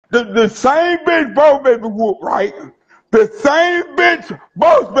the same bitch Boss Baby whoop, right? The same bitch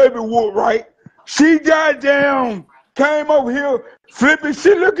Boss Baby whoop, right? She goddamn came over here flipping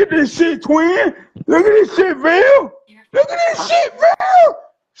shit. Look at this shit, twin. Look at this shit, Bill. Look at this shit, Bill.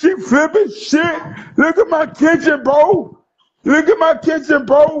 She flipping shit. Look at my kitchen, bro. Look at my kitchen,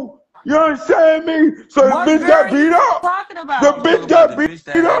 bro. You understand me? So the bitch got beat up. The bitch got beat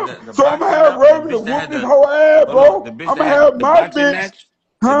up. So I'm gonna have Raven to whoop this whole ass, bro. I'm gonna have my bitch.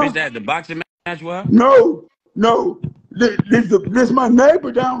 Huh? The bitch that had the boxing match with her? No. This my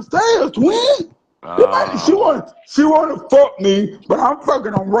neighbor downstairs, twin. She wanna fuck me, but I'm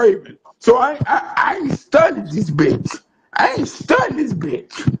fucking on Raven. So I ain't studying this bitch. I ain't studying this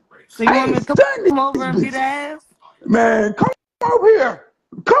bitch. So you want me to come over and beat her ass? Man, come over here.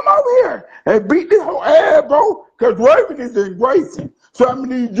 Come over here and beat this whole ass, bro. Cause Raven is embracing. So I'm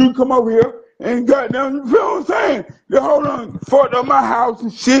gonna need you to come over here and goddamn, you feel what I'm saying? You hold on, fucked up my house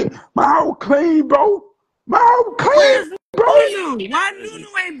and shit. My house clean, bro. My house clean, bro. Why Nunu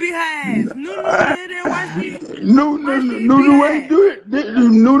ain't beat her ass? Nunu did it. Why she Nunu ain't do it.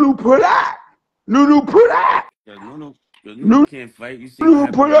 Nunu put out. Nunu put out. Nunu can't fight. You see Nunu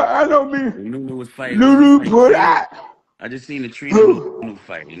put out. I know me. Nunu was fighting. Nunu put out. I just seen the Trina Nunu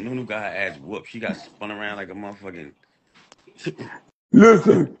fight. And Nunu got her ass whooped. She got spun around like a motherfucking.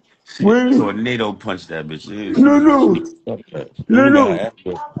 Listen. Tornado punched that bitch. Nunu.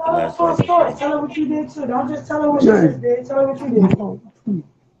 Tell her what you did too. Don't just tell her what you just did. Tell her what you did.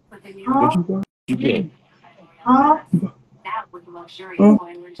 What you did? Huh?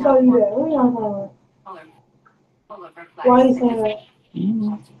 Tell you that. Who you on phone with? Why you saying that?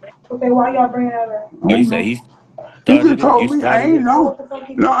 Okay, why y'all bringing that up? Oh, you say he just told me I ain't know.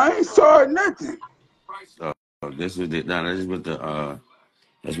 No, I ain't started nothing. So this was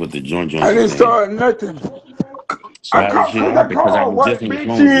that's what the joint I didn't start nothing. So I call her white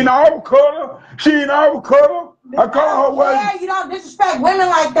bitch. She ain't our color. She ain't our color. I call her white. Yeah, you don't disrespect women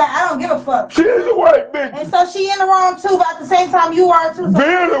like that. I don't give a fuck. She is a white bitch. And so she in the wrong too, but at the same time you are too.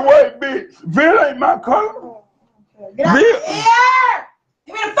 Bill a white bitch. Bill ain't my color. Get out here!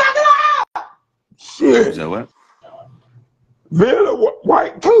 Give me the fucking law! Shit. Is that what? Bill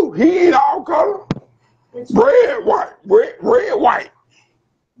white too. He ain't all color. Red, white. Red, white.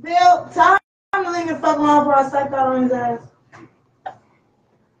 Bill, tell him to leave me the fuck alone before I suck out on his ass.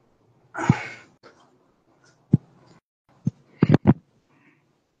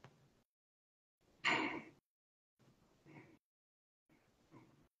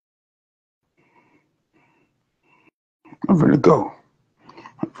 I'm finna go.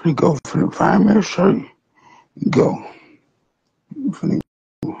 Finna find me a shirt. Go. I'm finna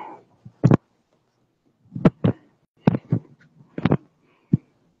go.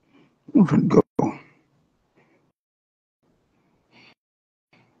 I'm finna go.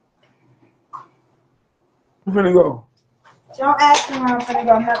 I'm finna go. Don't ask me where I'm finna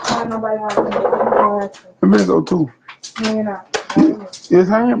go. I'm not telling nobody where I'm finna go. I'm finna go too. No, you're not. Yes,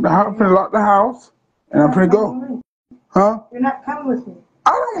 I am. I'm finna lock the house. And I'm finna go. Huh? You're not coming with me.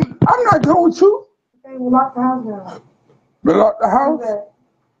 I'm not going with you. Okay, we'll lock the house down. But lock the house?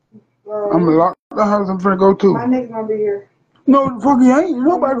 I'm gonna lock the house. I'm finna go too. My nigga gonna be here. No, the fuck he ain't.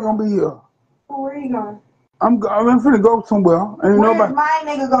 Nobody gonna be here. Well, where you going? I'm finna go somewhere. Ain't Where's my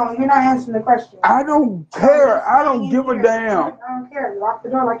nigga going? You're not answering the question. I don't care. I don't give a damn. I don't care. Lock the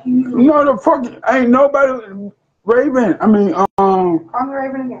door like you usually. No, the fuck ain't nobody. Raven. I mean, Call me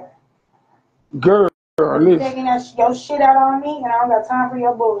Raven again. Girl, You're taking your shit out on me, and I don't got time for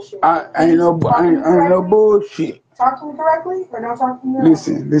your bullshit. I ain't no bullshit. Talk to me correctly, or don't talk to me at all.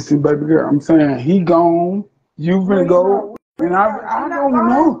 Listen, baby girl. I'm saying he gone. You finna go, and I don't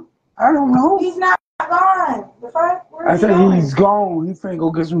know. I don't know. He's not gone. The fuck? I said he's gone. He finna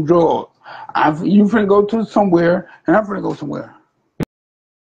go get some drugs. You finna go to somewhere, and I'm finna go somewhere.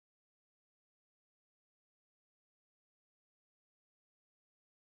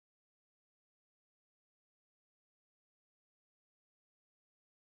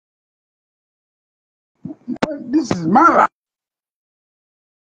 This is my life.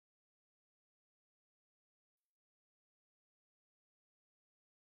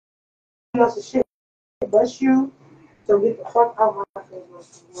 That's shit. Bless you. So get the fuck out of my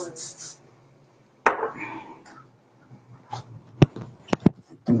face.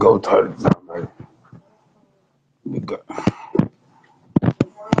 Go turn it down, baby. We go.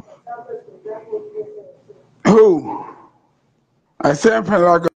 Who? I said I'm finna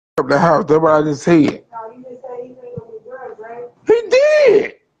lock up the house. That's what I just said. No, you just said he's gonna go with drugs, right? He did.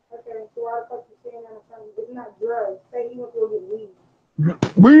 Okay, so why the fuck you saying that in front of me? It's not drugs. Say he went to go get weed.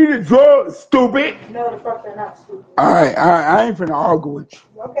 Weed and drugs, stupid. No, the fuck they're not stupid. Alright, I ain't finna argue with you.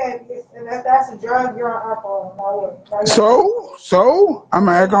 Okay, and that's a drug, you're on alcohol. So, I'm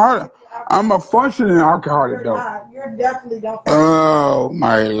an alcoholic. I'm a functioning alcoholic, though. You're definitely don't. Oh,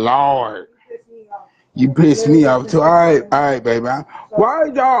 my Lord. You piss me off, too. Alright, baby. Why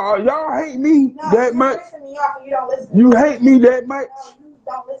y'all hate me that much? You hate me that much?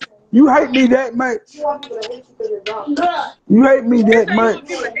 You hate me that much? You hate me that much?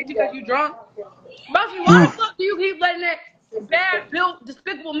 People that hate you because you drunk? Boski, why the fuck do you keep letting that bad, built,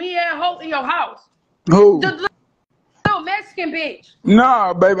 despicable me ass hoe in your house? Who? The little Mexican bitch.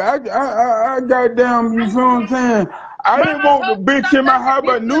 Nah, baby, I goddamn, you feel what I'm saying? I didn't want the bitch in my house,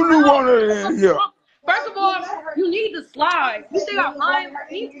 but Nunu wanted it in here. First of all, you need to slide. You think I'm lying?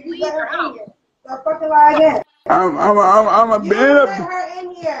 You need to leave your house. Fucking lie again. I'm a bit up.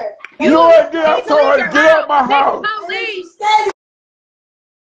 You know what I did? I told her to get out my house.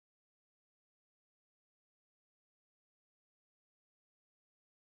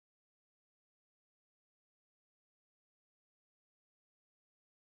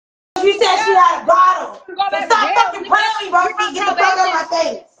 She said she had a bottle. So stop fucking playing with me, Boski. Get the fuck out of my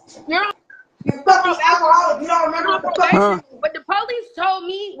face. You're fucking alcoholic. You don't remember what the fuck. But the police told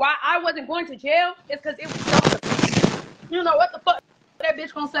me why I wasn't going to jail is because it was something. You know what the fuck that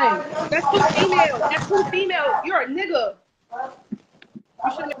bitch gonna say? That's too female. That's too female. You're a nigga.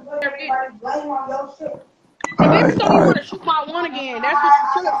 You should never did. The bitch don't even want to shoot my one again. That's what you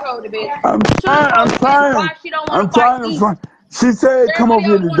should have told the bitch. I'm trying. Why she don't want to fight me. She said, come over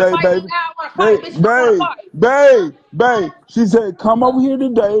here today, baby. Babe. She said, come over here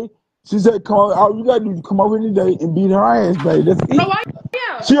today. She said, all you gotta do is come over here today and beat her ass, babe. That's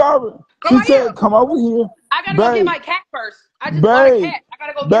it. She said, come over here. I gotta go get my cat first. I just bought a cat. I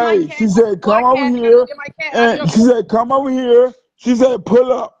gotta go get my cat. She said, come over here. And she said, come over here. She said,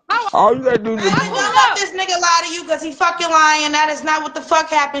 pull up. All you gotta do is I don't let this nigga lie to you because he fucking lying. That is not what the fuck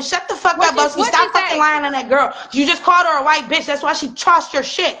happened. Shut the fuck up, Boski. Stop fucking lying on that girl. You just called her a white bitch. That's why she trust your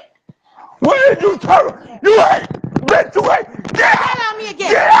shit. What did you tell her? You ain't. Bitch, you ain't. Get out. Me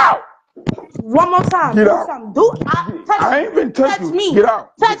again. Get out. One more time. Get out. I ain't been touching you. Get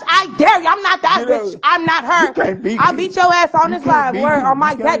out. I dare you. I'm not that bitch. I'm not her. You can't beat me. I'll beat your ass on this live. Word on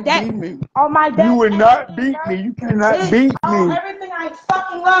my dead day. On my dead. You would not beat me. You cannot beat me. Everything I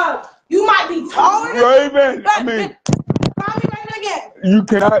fucking love. You might be taller than Raven, I mean, call me Raven again. You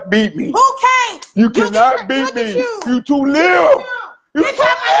cannot beat me. Who can't? You cannot beat me. You too little. You too little.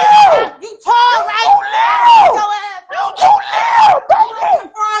 You tall, right? You too little, baby.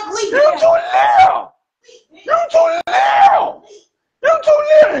 You too little. You too little. You too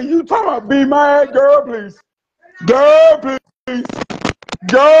little. You talking about beat my ass, girl, please. Girl, please.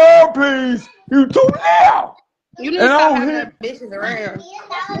 Girl, please. You too little. You need to stop having that bitches around.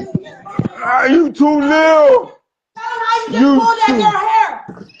 You too little. You too.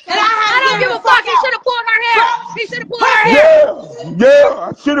 I don't give a fuck. He should have pulled her hair. He should have pulled her hair. Yeah.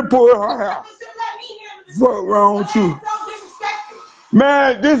 I should have pulled her hair. Fuck wrong with you?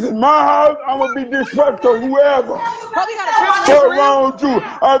 Man, this is my house. I'm gonna be disrespectful to whoever. Fuck wrong with you?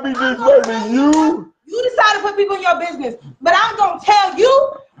 I'll be disrespecting you. You decide to put people in your business, but I'm gonna tell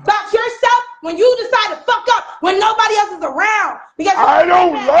you about yourself when you decide to fuck up when nobody else is around. Because I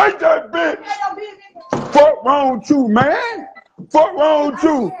don't like that bitch. Fuck wrong with you, man? Fuck wrong with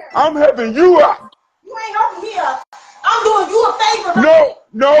you? I'm helping you out. You ain't helping me out. I'm doing you a favor.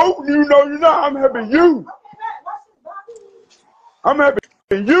 No, you know you're not. I'm helping you. I'm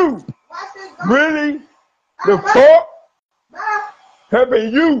helping you. Really? The fuck?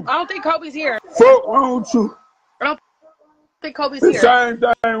 Helping you. I don't think Kobe's here. Fuck wrong with you? I don't think Kobe's the here. Same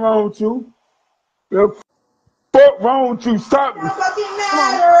thing wrong with you. The fuck wrong with you? Stop me.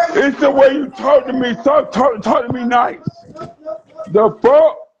 It's the way you talk to me. Stop talk to me nice. The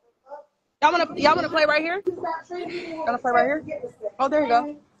fuck? Y'all wanna play right here? Wanna play right here? Oh, there you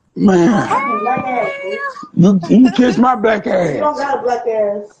go. Man, you kiss my black ass. You don't got a black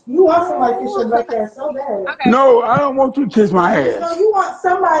ass. You want somebody to kiss your black ass so bad. Okay. No, I don't want you to kiss my ass. No, you want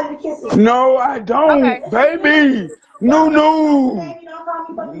somebody to kiss it. No, I don't, baby. No,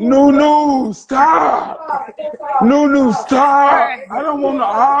 stop. No, stop. I don't want to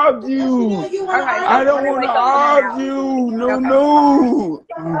argue. I don't want to argue. No.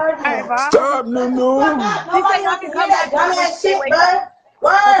 Stop, no.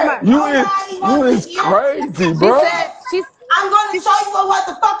 You is crazy, bro. I'm going to show you what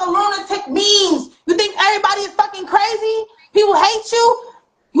the fuck a lunatic means. You think everybody is fucking crazy? People hate you?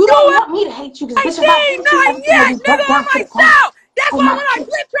 You don't want me to hate you. I did not yet, nigga, on myself. That's why when I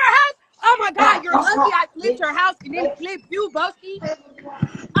flipped your house, oh my God, you're lucky I flipped your house and then flipped you, Boski.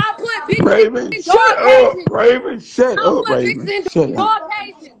 I put big Raven, dicks in shut dog up. cages. Raven, shut I up, put dicks Raven. in Shut up. dog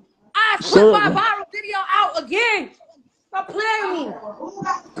cages. I put Shut my up. viral video out again. Stop playing me.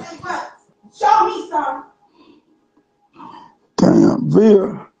 Show me some. Damn,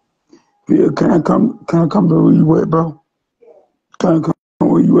 Via, can I come to where you at, bro? Can I come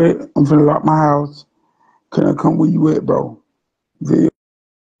where you at? I'm finna lock my house. Can I come where you at, bro? Via,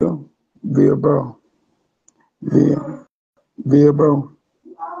 bro. Via, bro.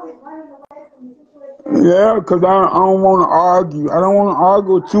 Yeah, because I don't want to argue. I don't want to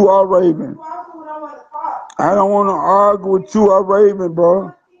argue with you or Raven. I don't want to argue with you or Raven,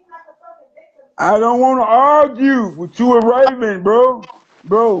 bro. I don't want to argue with you and Raven, bro.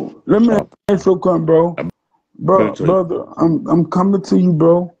 Bro, let me ask you something, bro. Brother, I'm coming to you,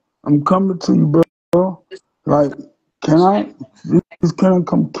 bro. I'm coming to you, bro. Like, can I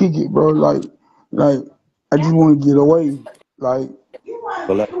come kick it, bro? Like, I just want to get away. Like,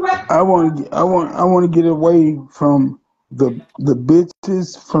 I want to get away from the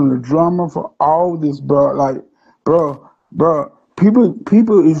bitches, from the drama, for all this, bro. Like, bro,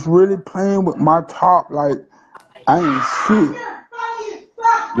 people is really playing with my top. Like, I ain't shit.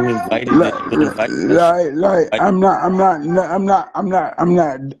 You invited it. You invited that shit. I'm not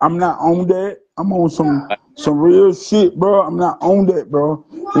on that. I'm on some real shit, bro. I'm not on that, bro.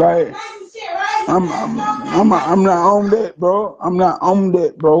 Like, I'm not on that, bro. I'm not on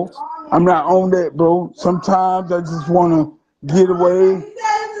that, bro. I'm not on that, bro. Sometimes I just wanna get away.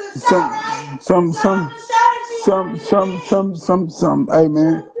 Some.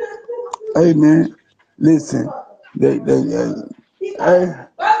 Hey man. Listen. Hey.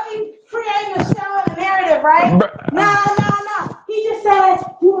 Boski creating a show and a narrative, right? No. He just said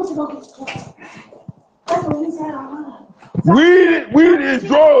he wants to go get his clothes. That's what he said online. Weed is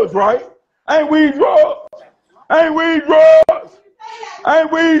drugs, right? Ain't weed drugs? Ain't weed drugs?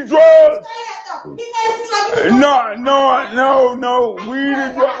 Ain't weed drugs? No. Weed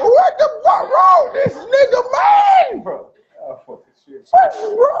is drugs. What the fuck wrong with this nigga, man? What's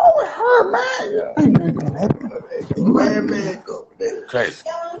wrong with her, man? Crazy.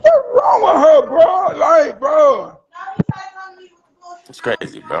 What's wrong with her, bro? Like, bro. It's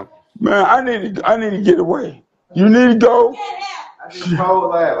crazy, bro. Man, I need to get away. You need to go. I just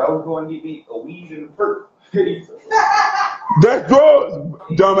told Lab I was going to get me a weed and a perk. That's drugs,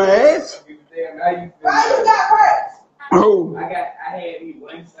 dumbass. Oh. I had me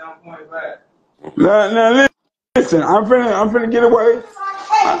 1.5. Now listen, I'm finna get away.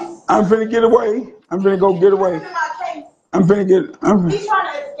 I'm finna get away. I'm finna go get away. I'm finna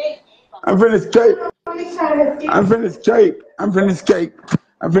escape. I'm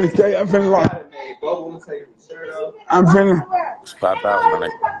finna lock. I'm Just pop out, my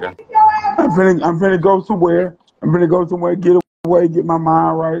nigga. I'm finna go somewhere. Get away, get my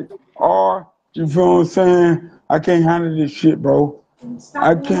mind right. Or, you feel what I'm saying? I can't handle this shit, bro.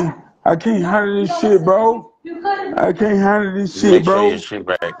 I can't handle this shit, bro. I can't handle this shit, Make sure bro. your shit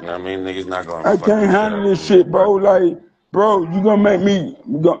back. You know what I mean? Niggas not gonna I fuck can't this shit handle up. this shit, bro. Like, bro, y'all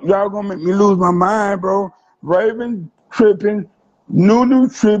gonna make me lose my mind, bro. Raven tripping, Nunu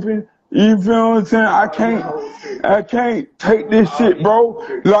tripping. You feel what I'm saying? I can't take this shit, bro.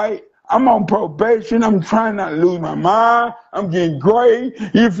 Like, I'm on probation. I'm trying not to lose my mind. I'm getting gray.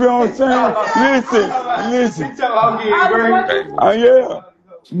 You feel what I'm saying? Listen. Yeah.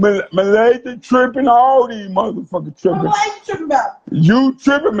 Malaysia tripping, all these motherfuckers tripping. What are you tripping about? You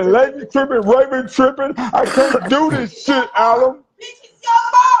tripping, Malaysia tripping, Raven tripping. I can't do this shit, Adam.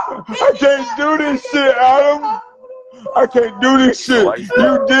 I can't do this shit, Adam. I can't do this shit. So why you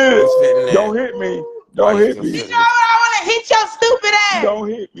You did sitting it. there? Don't hit me. Why Don't you hit still me. You sitting know what? I want to hit your stupid ass. Don't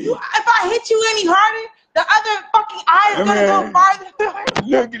hit me. If I hit you any harder, the other fucking eye is gonna go farther.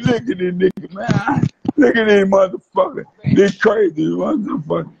 Look at this nigga, man. Look at this motherfucker. This crazy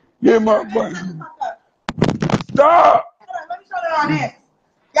motherfucker. This motherfucker. Stop. Let me show that on this.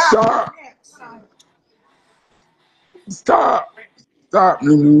 Stop,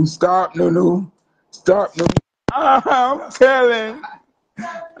 Nunu. Stop, Nunu. I'm telling.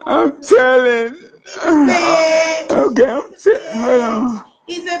 Big. Okay, I'm telling. Hold on.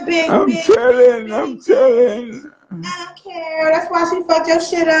 He's a big, I'm telling. I don't care. That's why she fucked your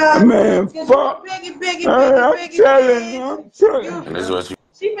shit up. Man, fuck. Biggie. I'm telling. And this is what you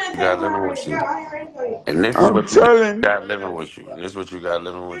She finna got take living my with you. girl. I ain't ready for you. And this is I'm what you telling. got living with you. And this is what you got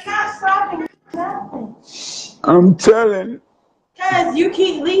living with You're you. not stopping nothing. I'm telling. Cause you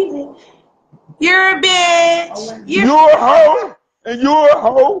keep leaving. You're a bitch. You're a hoe. And you're a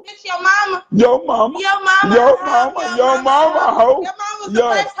hoe. It's your mama. Your mama. Your mama, hoe. Your mama was the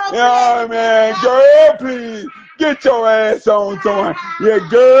first hoe Yeah, created. man. Girl, please. get your ass on someone. Yeah,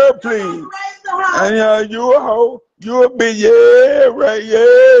 girl, please. And you a hoe. You a bitch. Yeah, right,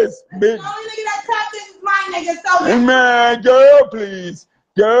 yes, bitch. Man, girl, please.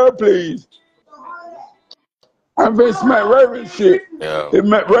 Girl, please. I've been smack Raven shit. Yo, If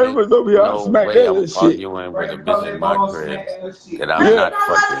Raven was over here, I'd no smack way that I'm shit. arguing with a bitch in my crib that I'm not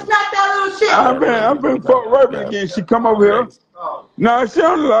fucking. I've been fuck Raven again. She come over here. Nah, she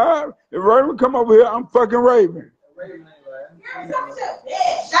on live. If Raven come over here, I'm fucking Raven.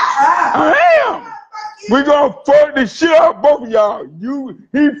 I am. We gonna fuck the shit out both of y'all.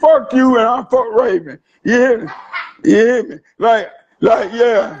 He fuck you and I fuck Raven. You hear me? You hear me? Like,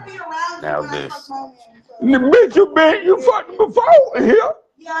 yeah. Now this. The bitch you fucked before here.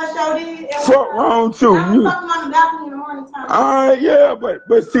 Yeah, I sure did. Fuck wrong too. I was fucking on the balcony in the morning time. Yeah, but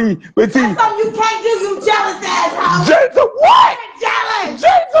see. That's something you can't do, you jealous asshole. Jealous of what? Jealous.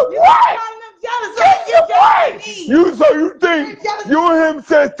 Jealous of what? You so you think you and him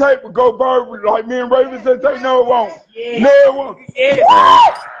sex tape would go bird like me and Raven sex tape? No, it won't. Yeah. No, it won't. Yeah.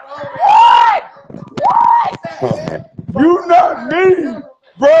 What? You not me,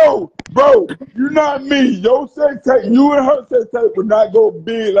 bro. You not me. Your sex tape, you and her sex tape would not go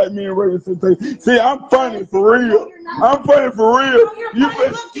big like me and Raven sex tape. See, I'm funny for real. I'm funny for real. You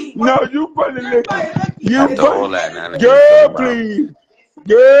funny nigga. You funny. Girl, please.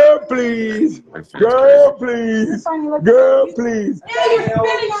 Girl, please. Girl, please. Girl, please.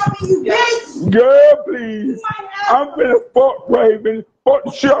 Girl, please. I'm finna fuck Raven. Fuck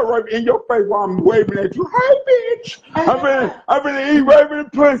the shit out Raven in your face while I'm waving at you. Hey, bitch. I'm finna eat Raven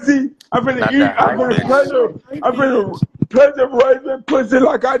pussy. I'm finna pleasure Raven pussy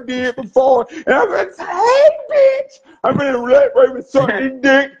like I did before. And I'm finna say, hey, bitch. I'm finna let Raven suck this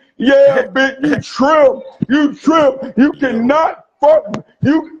dick. Yeah, bitch, you trip. You cannot fuck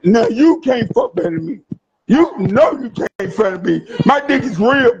you can't fuck better than me. You know you can't fuck me. My dick is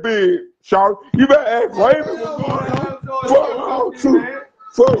real big, Charlotte. You better ask Raven what's going on.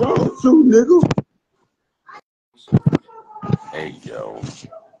 Fuck wrong too, nigga. Hey yo.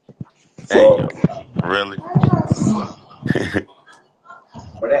 Hey yo. Really?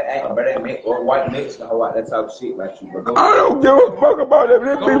 But that make or white mix, that type of shit like you. Bro. I don't give a fuck about that.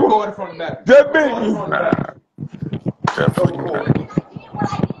 Them people. From the back. That bitch. Nah, definitely not.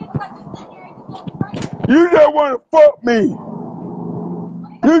 You just want to fuck me.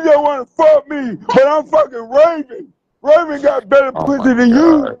 You just want to fuck me, but I'm fucking Raven. Raven got better pussy than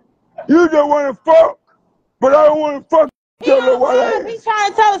you. You just want to fuck, but I don't want to fuck your little white ass. He's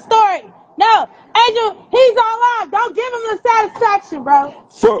trying to tell a story. No, Angel, he's on live. Don't give him the satisfaction, bro.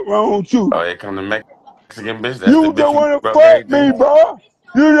 Fuck wrong too. Oh, here come the Mexican bitch. That's you just want to fuck me, bro.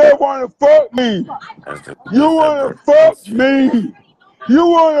 You just want to fuck me. You want to fuck me. You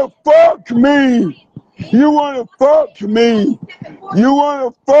want to fuck me. You want to fuck me. You want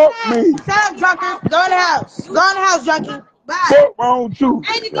to fuck me. Shut up, drunker. Go in the house. Go in the house, junkie. Bye. Fuck wrong too.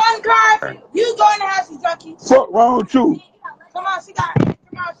 Hey, you go in the car. You go in the house, you junkie. Fuck wrong too. Come on, she got it.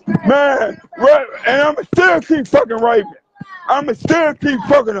 Man, right, and I'ma still keep fucking Raven. I'ma still keep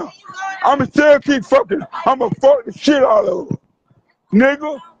fucking her. I'ma still keep fucking her. I'ma fuck the shit out of her.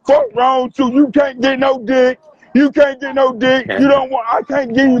 Nigga, fuck wrong too. You can't get no dick. You can't get no dick. You don't want, I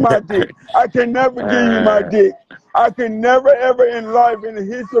can't give you my dick. I can never give you my dick. I can never ever in life in the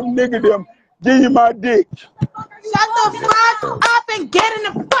history of niggerdom give you my dick. Shut the fuck up and get in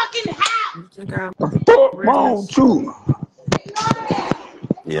the fucking house. Fuck wrong too.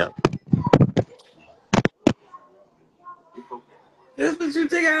 Yep. That's what you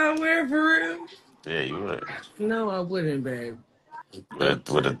think I would wear for real? Yeah, you would. No, I wouldn't, babe.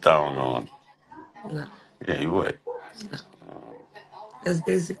 With a thong on. No. Yeah, you would. That's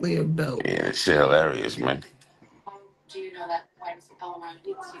basically a belt. Yeah, that shit hilarious, man.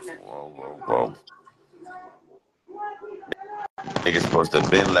 Whoa. Nigga's supposed to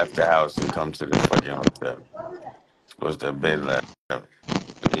have been left the house and come to the fucking hotel. Supposed to have been left.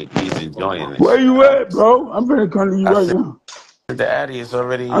 He's enjoying this. Where you at, bro? I'm finna come to you right now. The Addy is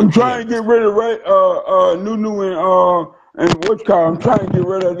already. I'm trying to get rid of Nunu and what's called. I'm trying to get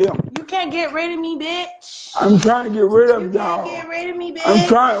rid of them. You can't get rid of me, bitch. I'm trying to get rid of y'all. You can't get rid of me, bitch. I'm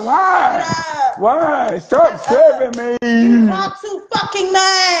trying. Why? Why? Stop saving me. You talk too fucking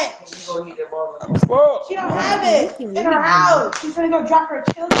much. Fuck. She don't have it in her house. She's gonna go drop her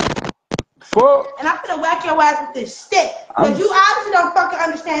children. Fuck. And I'm gonna whack your ass with this stick. Because you obviously don't fucking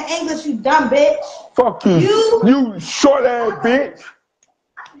understand English, you dumb bitch. Fuck you. You short ass bitch.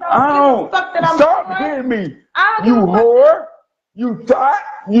 I don't. Stop hitting me. You whore. You thought.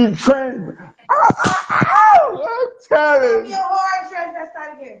 You trans. I'm telling you. Be a whore and trans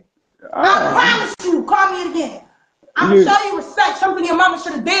that again. I promise you. Call me again. I'm gonna show you respect. Something your mama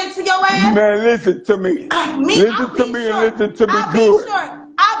should have did to your ass. Man, listen to me. Listen to me and listen to me good.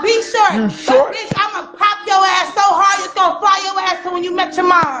 I'll be short. You short? Bitch, I'm gonna pop your ass so hard it's gonna fly your ass to when you met your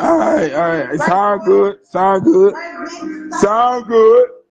mom. All right. Sound good. Sound good.